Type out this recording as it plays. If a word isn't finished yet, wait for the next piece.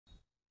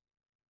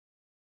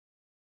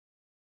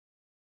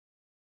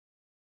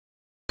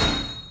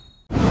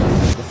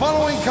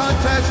following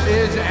contest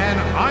is an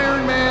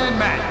Ironman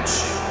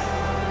match.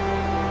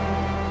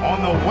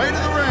 On the way to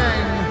the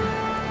ring,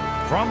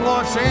 from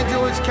Los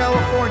Angeles,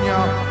 California,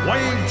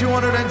 weighing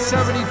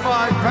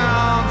 275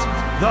 pounds,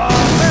 the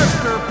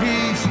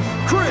masterpiece,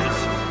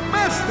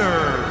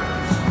 chrismasters.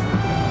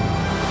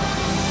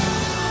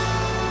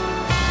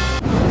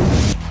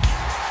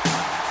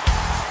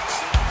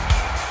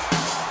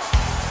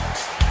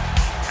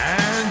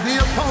 And the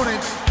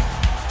opponent,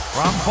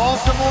 from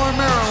Baltimore,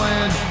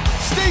 Maryland,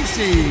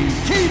 Stacy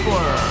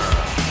Keibler.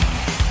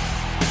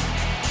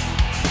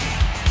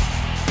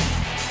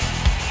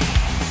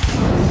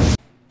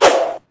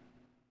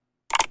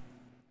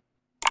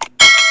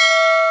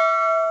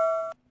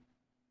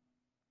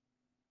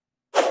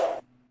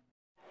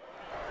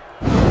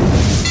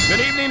 Good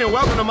evening and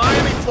welcome to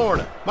Miami,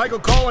 Florida. Michael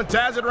Cole and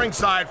Taz at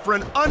ringside for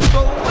an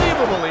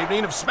unbelievable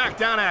evening of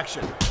SmackDown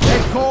action.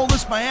 Hey Cole,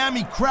 this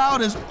Miami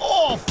crowd is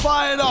all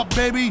fired up,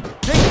 baby.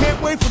 They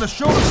can't wait for the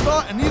show to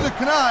start, and neither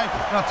can I.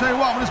 And I'll tell you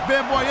what, when this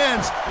bad boy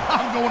ends,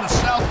 I'm going to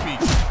South Beach.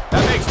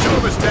 That makes two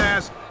of us,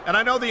 Taz. And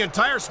I know the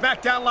entire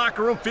SmackDown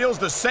locker room feels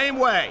the same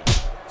way.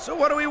 So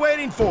what are we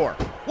waiting for?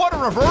 What a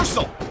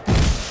reversal!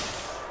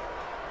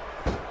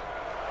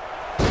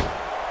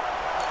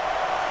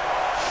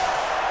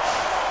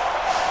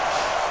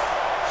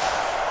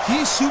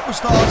 These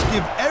superstars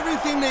give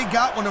everything they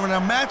got when they're in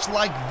a match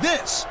like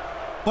this.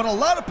 But a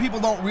lot of people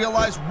don't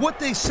realize what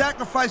they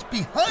sacrifice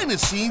behind the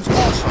scenes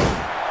also.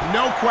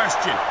 No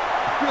question.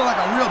 I feel like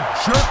a real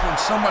jerk when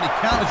somebody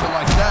counters you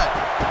like that.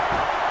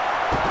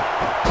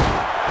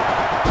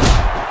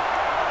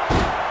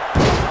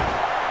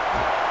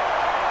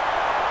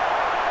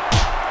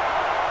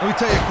 Let me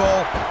tell you,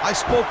 Cole, I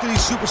spoke to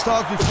these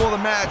superstars before the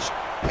match,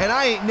 and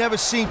I ain't never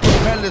seen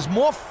competitors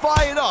more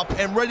fired up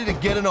and ready to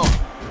get it on.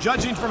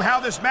 Judging from how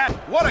this match,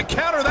 what a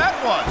counter that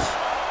was!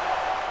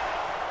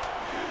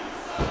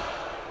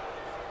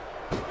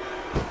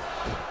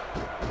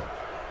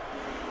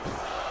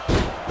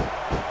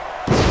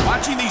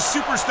 Watching these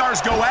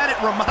superstars go at it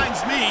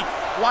reminds me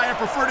why I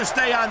prefer to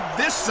stay on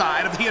this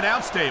side of the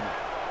announce table.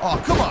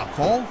 Oh, come on,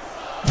 Cole.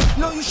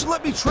 You know, you should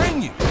let me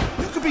train you.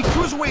 You could be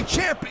Cruiserweight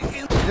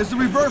champion. There's the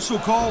reversal,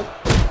 Cole.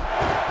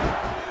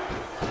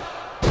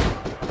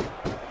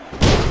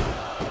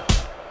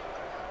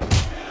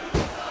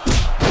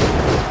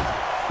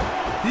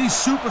 These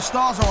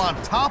superstars are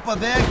on top of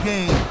their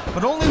game,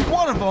 but only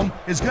one of them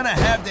is going to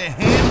have their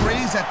hand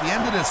raised at the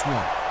end of this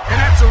one. And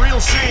that's a real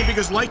shame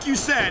because, like you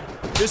said,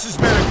 this has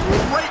been a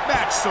great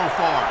match so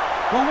far.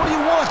 Well, what do you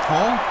want,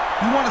 Cole?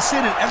 You want to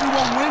say that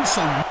everyone wins,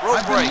 so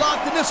I've been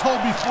locked in this hole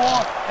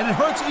before, and it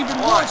hurts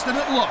even worse than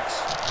it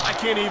looks. I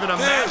can't even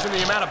imagine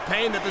the amount of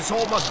pain that this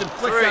hole must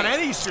inflict on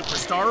any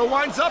superstar who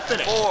winds up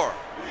in it. 4.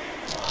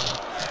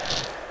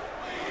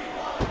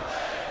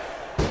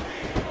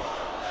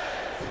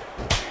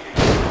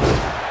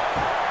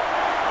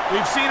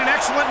 We've seen an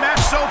excellent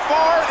match so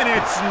far, and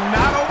it's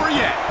not over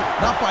yet.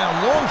 Not by a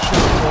long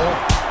shot, Cole,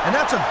 and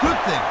that's a good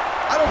thing.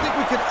 I don't think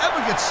we could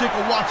ever get sick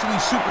of watching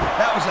these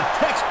That was a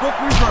textbook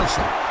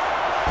reversal.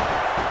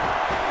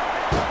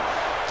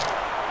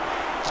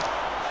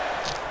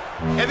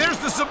 And there's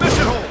the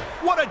submission hold.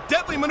 What a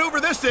deadly maneuver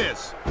this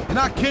is. You're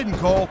not kidding,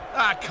 Cole.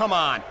 Ah, come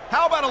on.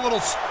 How about a little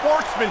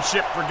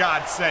sportsmanship, for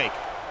God's sake?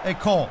 Hey,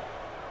 Cole.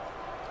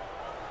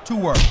 2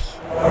 words.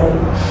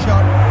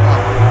 Shut up.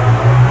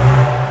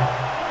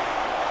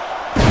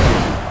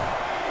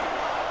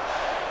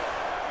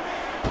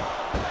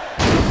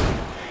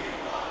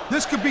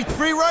 This could be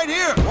 3 right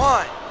here.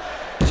 1,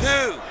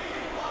 2.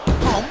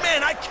 Oh,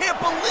 man, I can't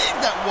believe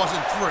that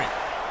wasn't 3.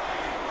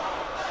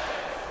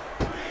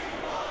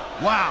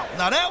 Wow,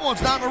 now that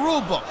one's not in the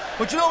rule book.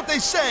 But you know what they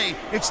say,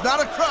 it's not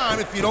a crime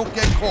if you don't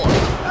get caught.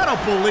 I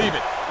don't believe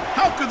it.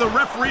 How could the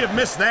referee have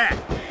missed that?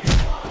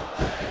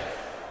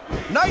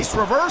 Nice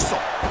reversal.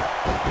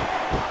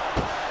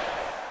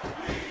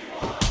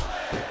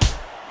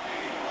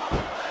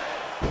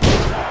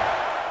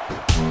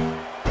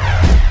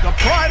 The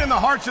pride in the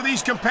hearts of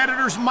these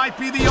competitors might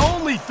be the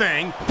only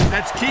thing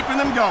that's keeping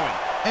them going.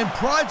 And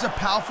pride's a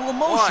powerful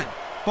emotion. 1.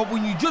 But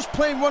when you just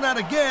plain run out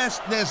of gas,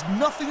 there's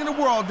nothing in the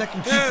world that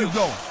can keep you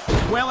going.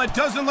 Well, it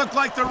doesn't look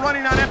like they're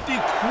running on empty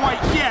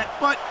quite yet,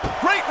 but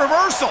great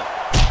reversal.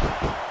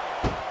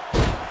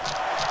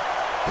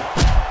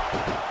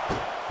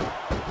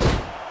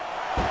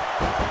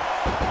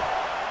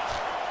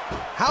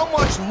 How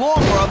much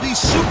longer are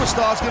these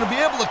superstars going to be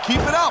able to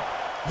keep it up?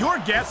 Your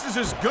guess is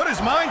as good as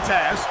mine,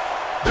 Taz.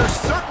 They're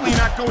certainly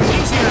not going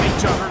easy on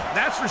each other,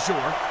 that's for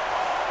sure.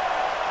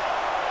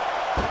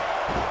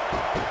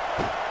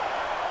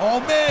 Oh,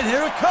 man,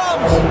 here it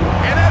comes.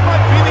 And that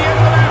might be the end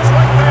of the match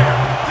right there.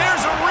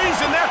 There's a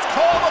reason that's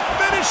called a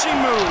finishing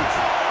move.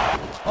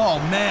 Oh,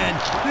 man,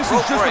 this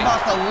is just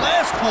about the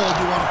last hole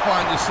you want to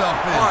find yourself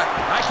in.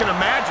 I can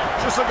imagine.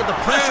 Just look at the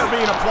pressure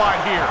being applied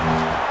here.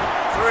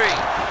 3,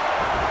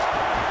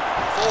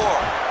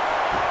 4.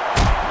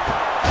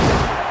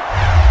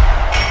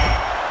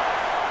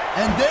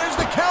 And there's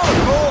the counter,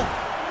 Cole.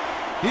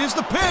 Here's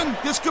the pin.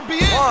 This could be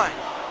it. 1,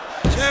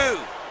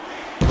 2.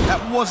 That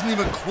wasn't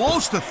even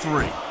close to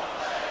 3.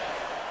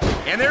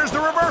 And there's the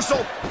reversal.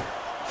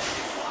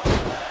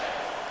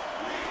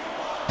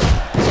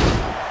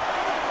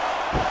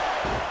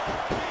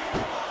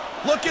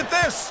 Look at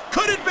this.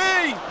 Could it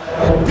be?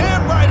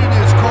 Damn right it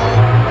is, Cole.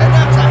 And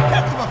that's a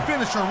heck of a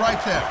finisher right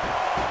there.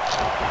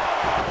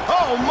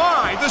 Oh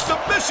my, the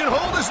submission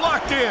hold is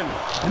locked in.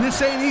 And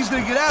this ain't easy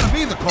to get out of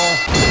either, Cole.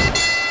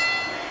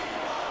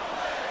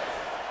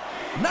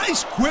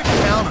 Nice quick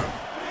counter.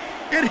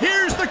 And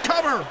here's the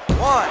cover.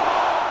 1,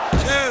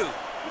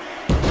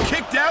 2.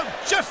 Kicked out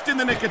just in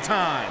the nick of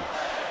time.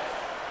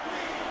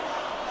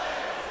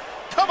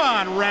 Come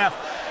on, ref.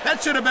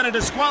 That should have been a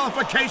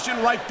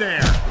disqualification right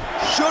there.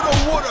 Shoulda,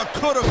 woulda,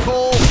 coulda,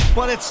 Cole,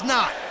 but it's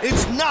not.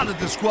 It's not a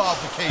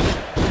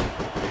disqualification.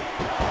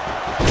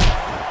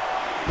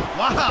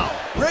 Wow,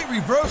 great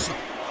reversal.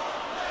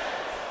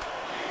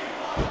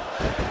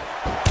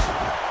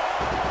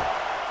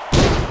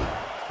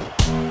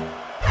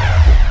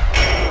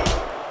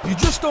 You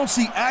just don't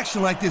see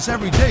action like this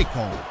every day,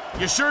 Cole.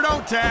 You sure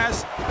don't,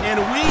 Taz. And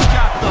we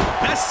got the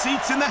best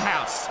seats in the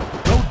house.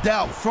 No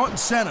doubt, front and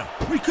center.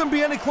 We couldn't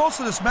be any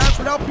closer to this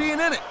match without being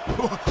in it.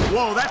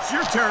 Whoa, that's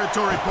your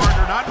territory,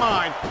 partner, not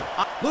mine.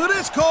 Look at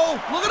this, Cole.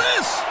 Look at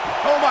this.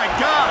 Oh, my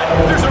God.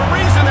 There's a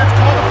reason that's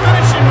called a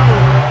finishing move.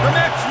 The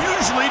match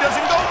usually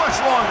doesn't go much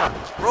longer.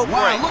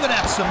 Wow, look at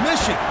that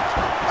submission.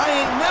 I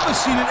ain't never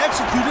seen it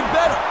executed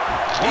better.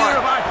 Neither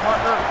have I,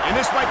 partner. And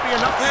this might be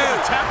enough to get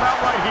a tap out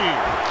right here.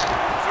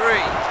 3, 4.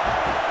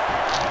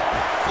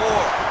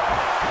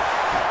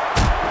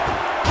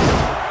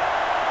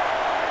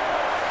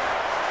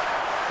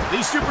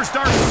 These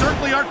superstars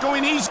certainly aren't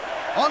going easy.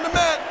 On the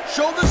mat,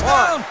 shoulders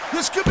down.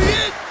 This could be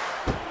it.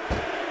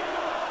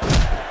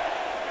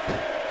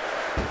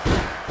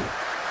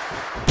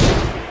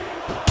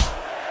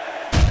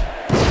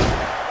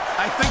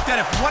 I think that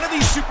if one of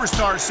these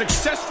superstars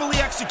successfully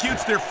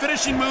executes their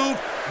finishing move,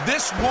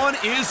 this one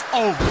is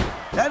over.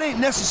 That ain't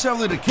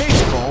necessarily the case,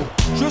 Cole.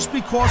 Just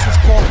because it's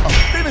called a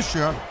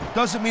finisher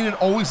doesn't mean it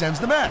always ends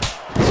the match.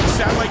 You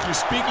sound like you're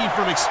speaking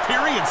from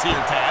experience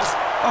here, Taz.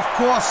 Of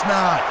course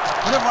not.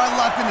 Whenever I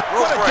lock in the...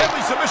 What a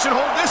deadly submission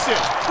hold this is.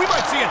 We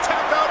might see a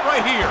tap out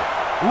right here.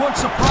 It wouldn't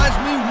surprise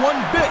me one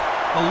bit.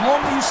 The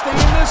longer you stay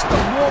in this, the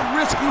more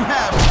risk you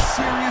have of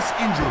serious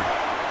injury.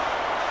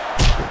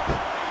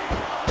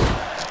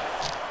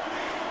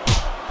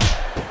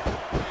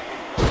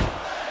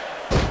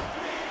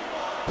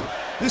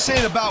 This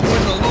ain't about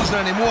winning or losing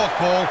anymore,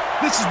 Cole.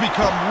 This has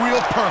become real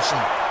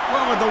personal.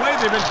 Well, with the way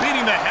they've been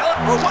beating the hell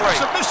out of what a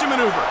submission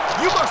maneuver.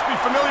 You must be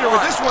familiar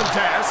with this one,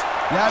 Taz.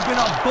 Yeah, I've been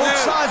on both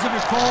sides of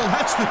it, Cole.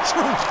 That's the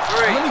truth.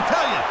 3. Let me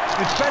tell you,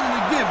 it's better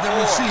to give than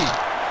receive.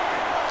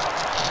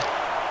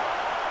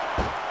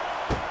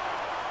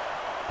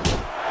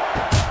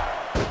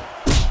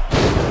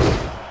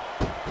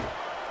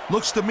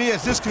 Looks to me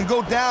as this can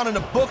go down in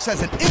the books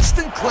as an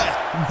instant clap.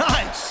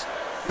 Nice.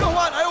 You know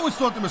what? I always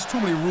thought there was too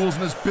many rules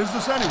in this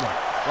business anyway.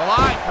 Well,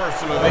 I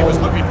personally was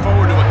looking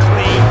forward to a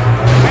clean,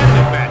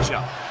 competitive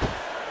matchup.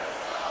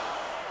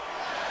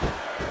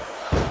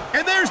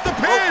 And there's the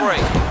pin!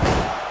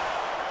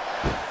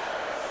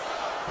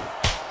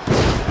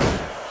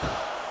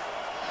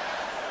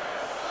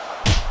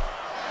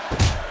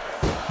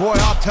 Boy,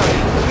 I'll tell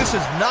you, this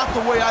is not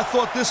the way I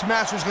thought this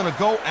match was going to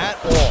go at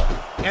all.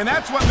 And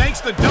that's what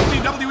makes the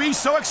WWE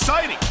so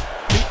exciting.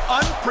 The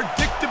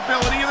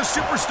unpredictability of the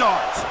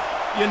superstars.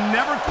 You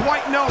never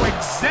quite know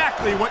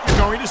exactly what you're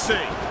going to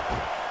see.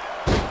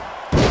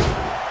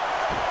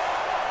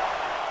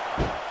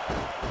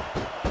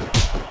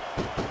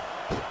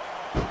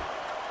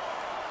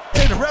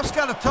 Hey, the ref's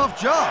got a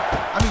tough job.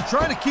 I mean,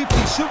 trying to keep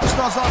these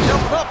superstars on the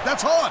up and up,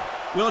 that's hard.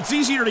 Well, it's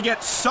easier to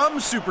get some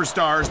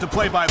superstars to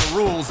play by the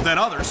rules than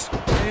others.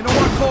 Hey, you know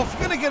what, Cole? If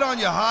you're going to get on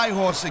your high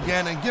horse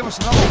again and give us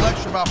another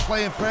lecture about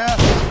playing fair,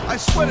 I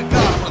swear to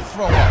God, I'm going to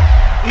throw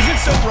up. Is it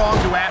so wrong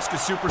to ask a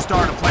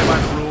superstar to play by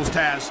the rules,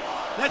 Taz?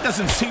 That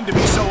doesn't seem to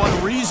be so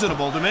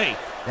unreasonable to me.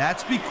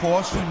 That's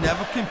because you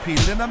never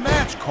competed in a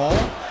match, Cole.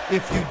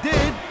 If you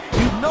did,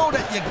 you know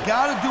that you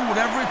gotta do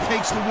whatever it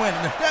takes to win.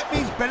 And if that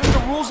means bending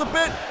the rules a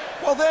bit,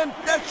 well then,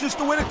 that's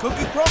just the way the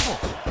cookie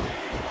crumbles.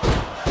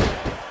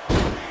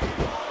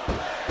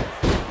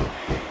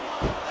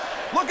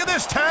 Look at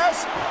this,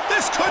 Taz.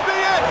 This could be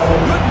it.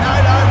 Good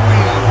night,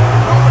 Irene.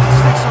 Nobody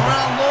sticks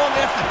around long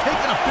after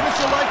taking a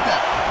finisher like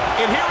that.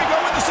 And here we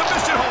go with the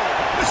submission hold.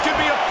 This could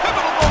be a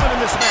pivotal moment in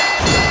this match.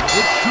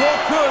 It sure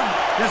could.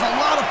 There's a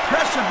lot of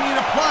pressure being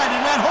applied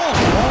in that hold,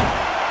 Cole.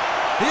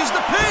 Here's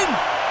the pin.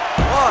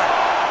 1,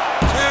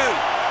 2.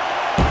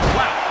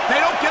 Wow,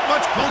 they don't get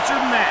much closer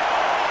than that.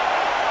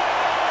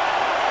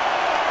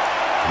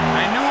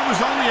 I knew it was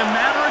only a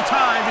matter of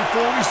time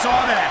before we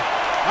saw that.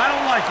 I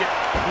don't like it,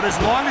 but as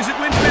long as it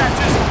wins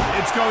matches,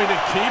 it's going to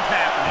keep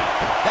happening.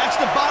 That's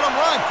the bottom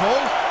line,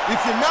 Cole. If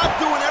you're not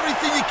doing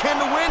everything you can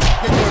to win,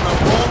 then you're in the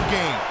wrong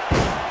game.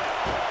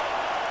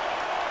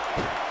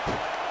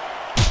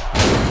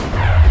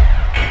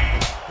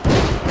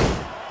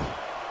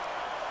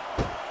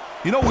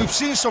 You know, we've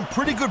seen some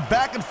pretty good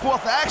back and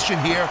forth action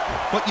here,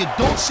 but you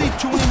don't see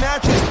too many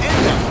matches end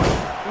that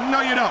way.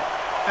 No, you don't.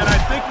 And I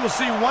think we'll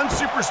see one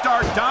superstar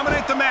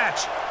dominate the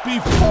match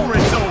before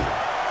it's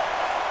over.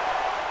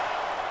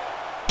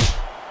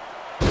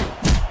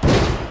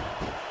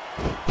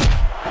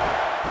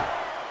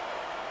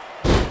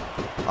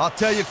 I'll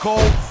tell you,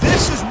 Cole,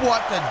 this is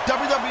what the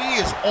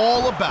WWE is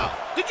all about.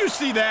 Did you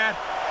see that?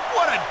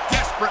 What a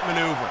desperate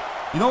maneuver.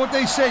 You know what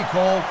they say,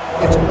 Cole?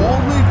 It's all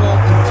legal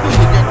until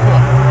you get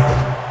caught.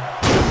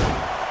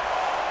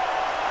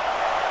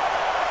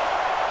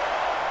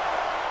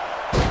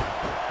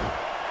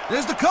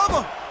 There's the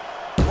cover.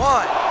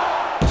 1,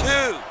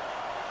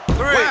 2,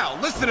 3. Wow,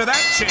 listen to that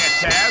chant,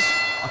 Taz.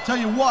 I'll tell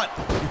you what,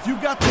 if you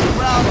got the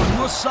crowd on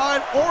your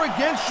side or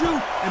against you,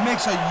 it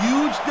makes a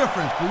huge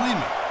difference, believe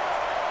me.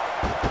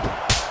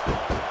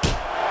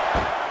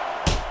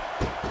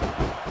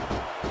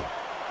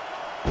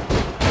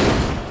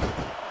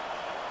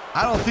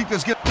 I don't think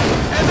there's getting...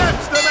 And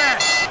that's the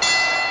match!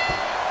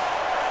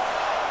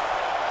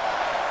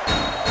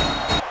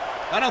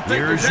 I don't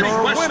think Here's there's any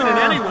your question in winner.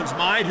 anyone's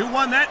mind who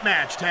won that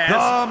match, Taz.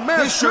 The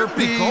There should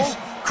be, masterpiece,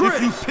 Cole.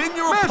 If you pin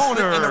your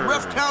opponent and the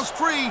ref Masters. counts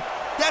 3,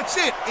 that's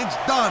it. It's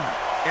done.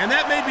 And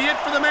that may be it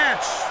for the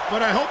match,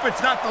 but I hope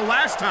it's not the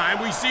last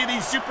time we see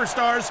these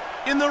superstars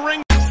in the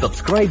ring.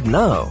 Subscribe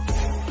now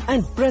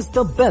and press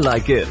the bell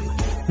icon.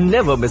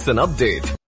 Never miss an update.